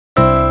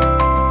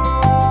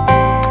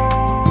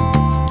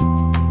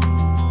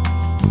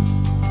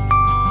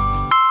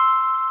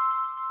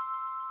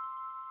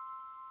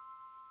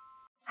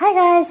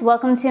guys,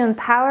 welcome to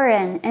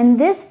EmpowerIn. In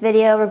this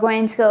video, we're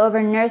going to go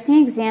over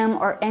nursing exam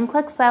or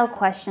NCLEX style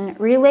question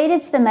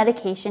related to the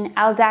medication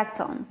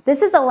Aldactone.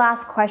 This is the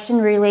last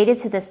question related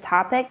to this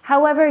topic.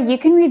 However, you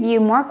can review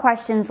more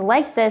questions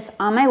like this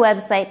on my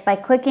website by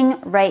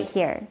clicking right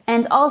here.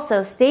 And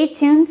also stay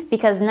tuned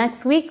because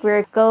next week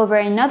we'll go over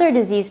another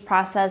disease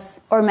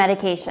process or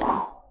medication.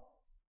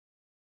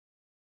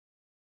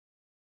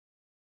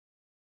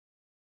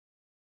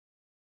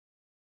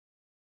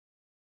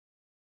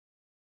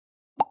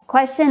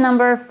 Question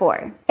number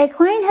 4. A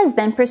client has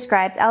been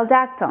prescribed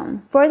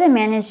Aldactone for the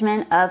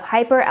management of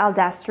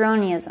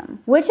hyperaldosteronism.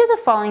 Which of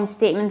the following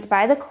statements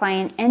by the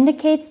client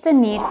indicates the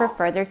need for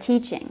further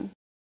teaching?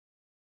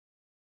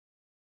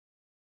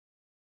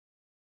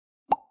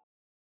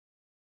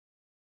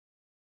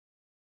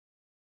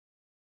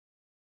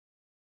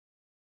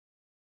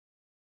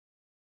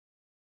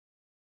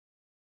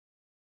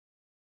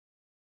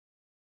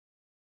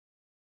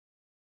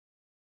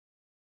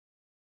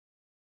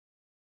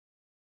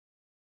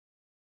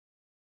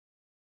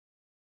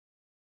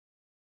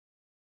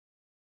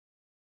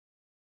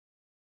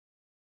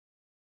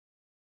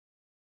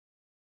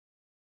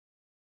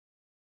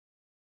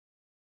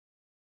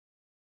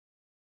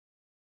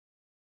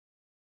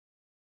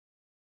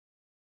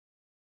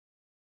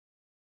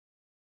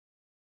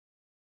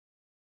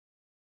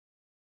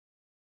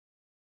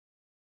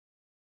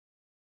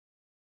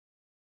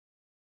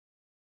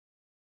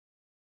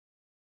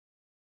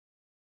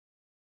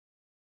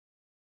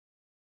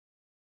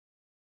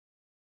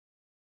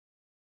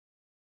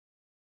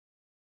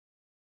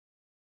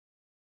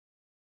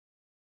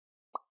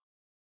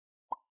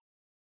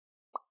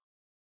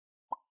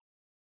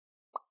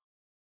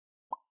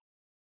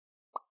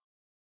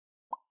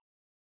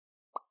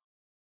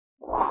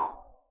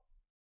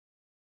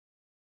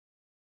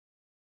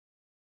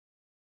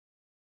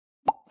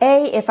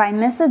 A. If I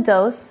miss a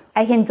dose,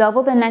 I can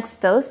double the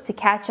next dose to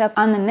catch up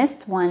on the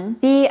missed one.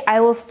 B. I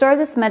will store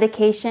this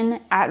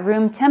medication at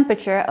room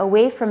temperature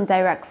away from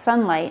direct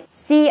sunlight.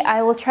 C.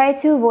 I will try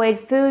to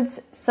avoid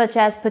foods such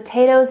as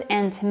potatoes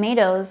and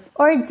tomatoes.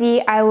 Or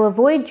D. I will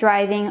avoid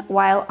driving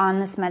while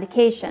on this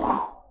medication.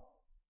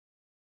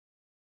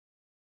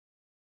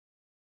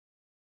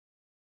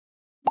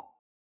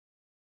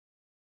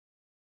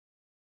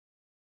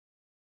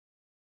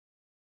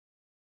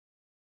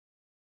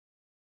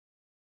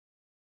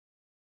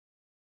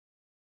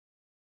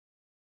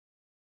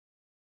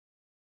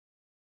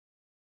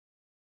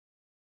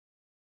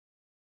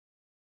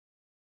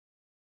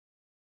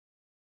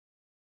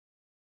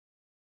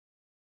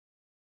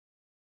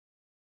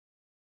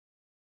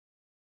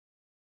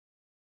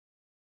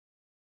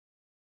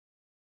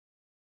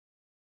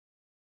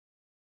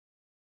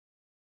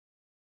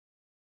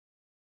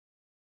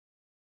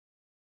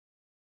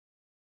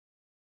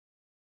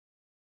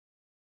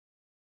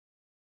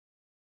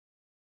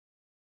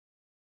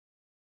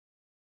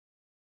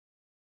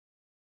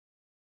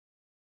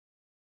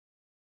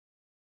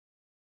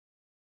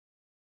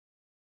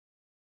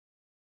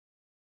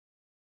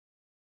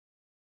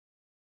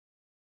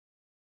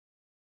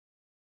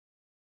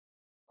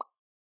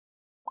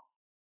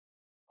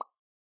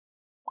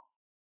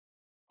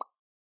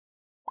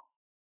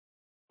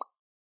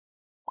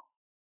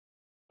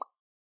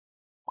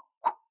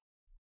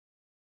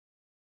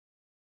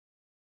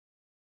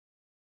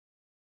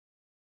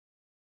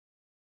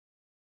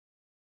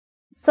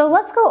 So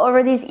let's go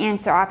over these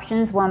answer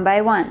options one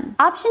by one.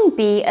 Option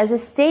B is a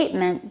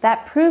statement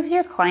that proves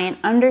your client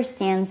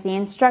understands the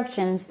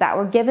instructions that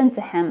were given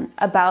to him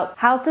about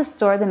how to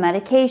store the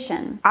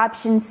medication.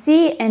 Option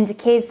C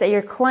indicates that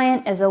your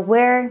client is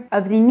aware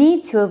of the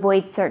need to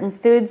avoid certain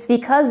foods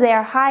because they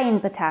are high in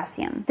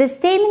potassium. The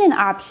statement in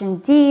option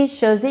D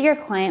shows that your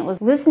client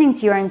was listening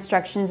to your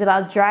instructions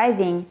about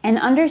driving and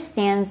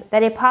understands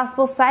that a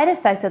possible side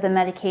effect of the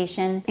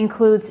medication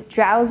includes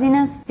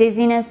drowsiness,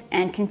 dizziness,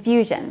 and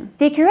confusion.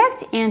 The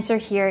correct answer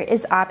here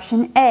is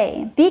option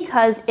A,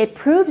 because it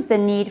proves the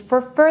need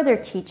for further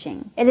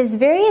teaching. It is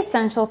very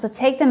essential to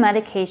take the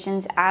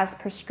medications as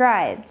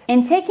prescribed.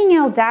 In taking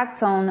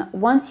Aldactone,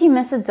 once you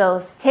miss a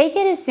dose, take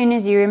it as soon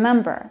as you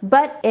remember.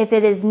 But if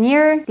it is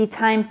near the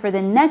time for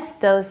the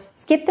next dose,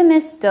 skip the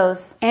missed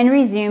dose and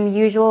resume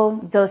usual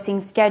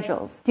dosing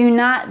schedules. Do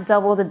not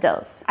double the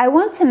dose. I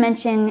want to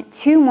mention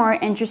two more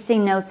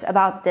interesting notes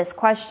about this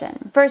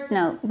question. First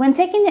note, when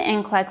taking the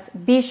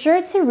NCLEX, be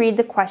sure to read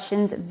the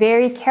questions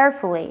very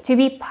carefully to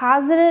be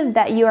positive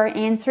that you are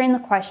answering the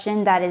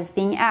question that is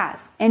being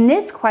asked. In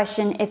this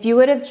question, if you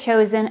would have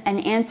chosen an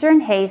answer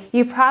in haste,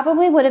 you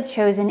probably would have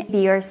chosen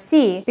B or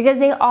C because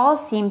they all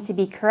seem to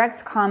be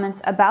correct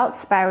comments about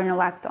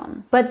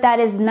spironolactone. But that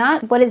is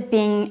not what is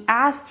being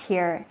asked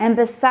here. And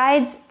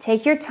besides,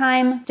 take your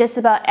time. Just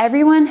about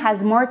everyone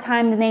has more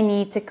time than they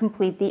need to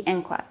complete the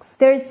NCLEX.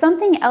 There is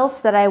something else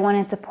that I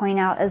wanted to point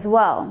out as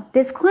well.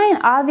 This client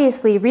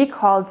obviously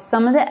recalled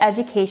some of the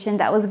education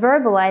that was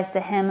verbalized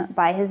to him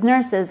by his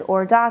nurses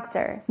or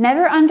doctor.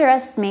 Never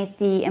underestimate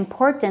the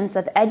importance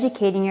of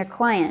educating your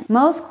client.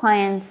 Most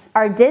clients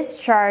are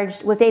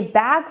discharged with a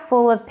bag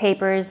full of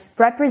papers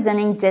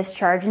representing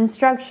discharge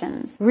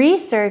instructions.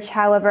 Research,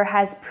 however,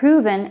 has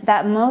proven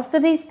that most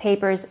of these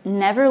papers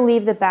never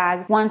leave the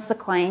bag once the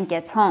client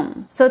gets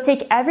home. So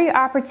take every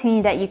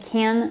opportunity that you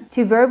can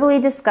to verbally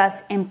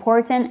discuss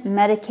important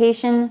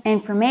medication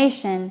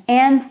information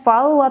and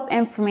follow-up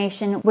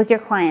information with your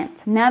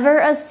client. Never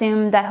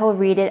assume that he'll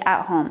read it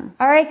at home.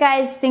 Alright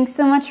guys, thanks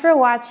so much for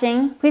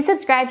watching. Please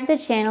subscribe to the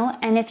channel,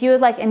 and if you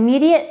would like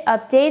immediate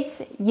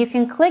updates, you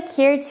can click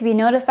here to be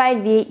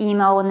notified via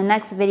email when the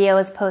next video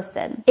is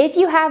posted. If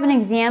you have an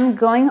exam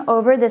going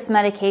over this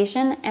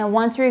medication and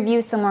want to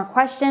review some more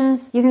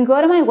questions, you can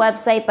go to my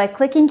website by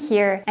clicking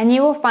here and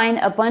you will find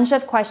a bunch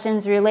of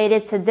questions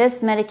related to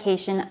this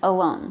medication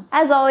alone.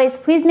 As always,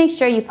 please make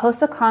sure you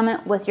post a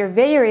comment with your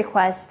video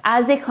requests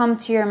as they come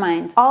to your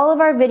mind. All of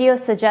our video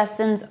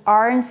suggestions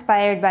are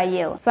inspired by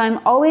you, so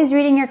I'm always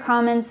reading your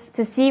comments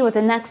to see what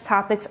the next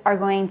topics are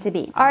going to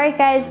be. Alright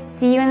guys,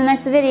 see you in the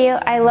next video.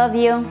 I love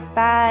you.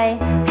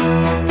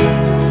 Bye.